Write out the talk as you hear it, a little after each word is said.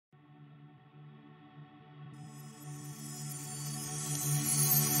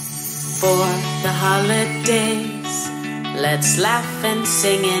For the holidays, let's laugh and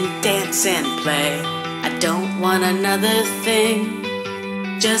sing and dance and play. I don't want another thing,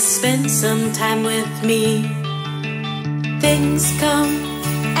 just spend some time with me. Things come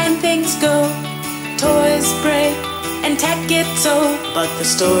and things go, toys break and tech gets old, but the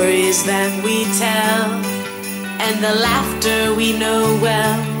stories that we tell and the laughter we know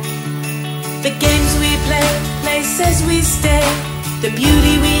well, the games we play, places we stay, the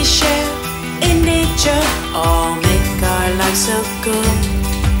beauty we share in nature, all make our life so good,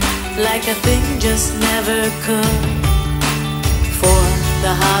 like a thing just never could. For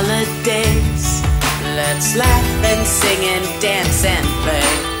the holidays, let's laugh and sing and dance and play.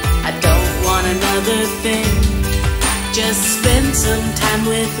 I don't want another thing, just spend some time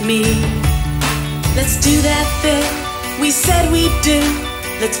with me. Let's do that thing we said we'd do.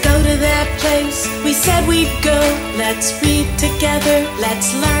 Let's go to that place we said we'd go. Let's read together,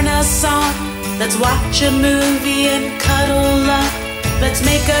 let's learn a song. Let's watch a movie and cuddle up. Let's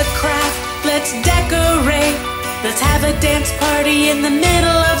make a craft, let's decorate. Let's have a dance party in the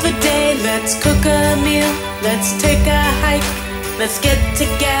middle of the day. Let's cook a meal, let's take a hike. Let's get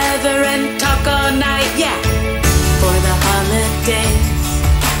together and talk all night, yeah. For the holidays,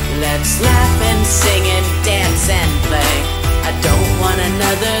 let's laugh and sing and dance and play. I don't want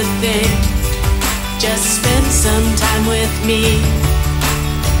another thing, just spend some time with me.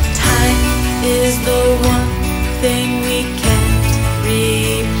 Time is the one thing we can't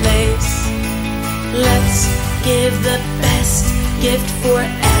replace. Let's give the best gift for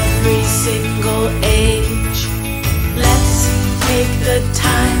every single age. Let's take the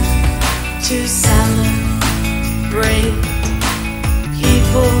time to celebrate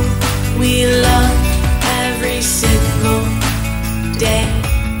people we love every single day.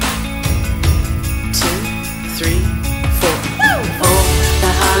 2, 3, 4. For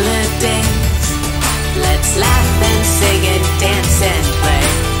the holidays, let's laugh and sing and dance and play.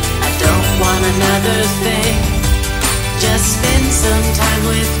 I don't want another thing, just spend some time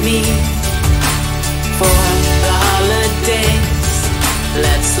with me. For the holidays,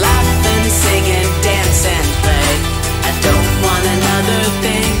 let's laugh and sing and dance and play. I don't want another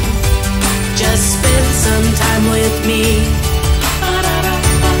thing, just spend some time with me.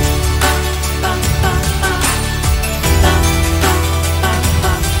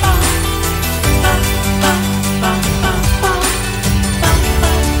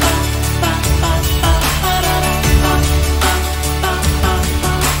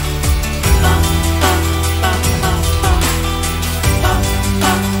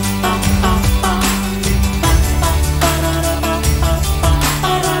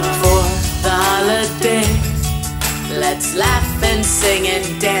 Let's laugh and sing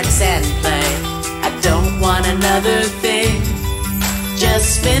and dance and play. I don't want another thing,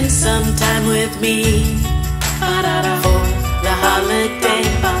 just spend some time with me. For the holiday,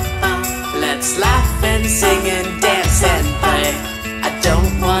 let's laugh and sing and dance and play. I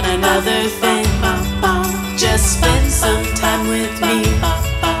don't want another thing, just spend some time with me.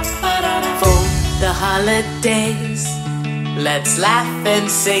 For the holidays, let's laugh and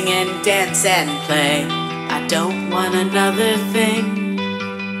sing and dance and play. I don't want another thing,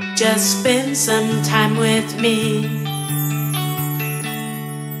 just spend some time with me.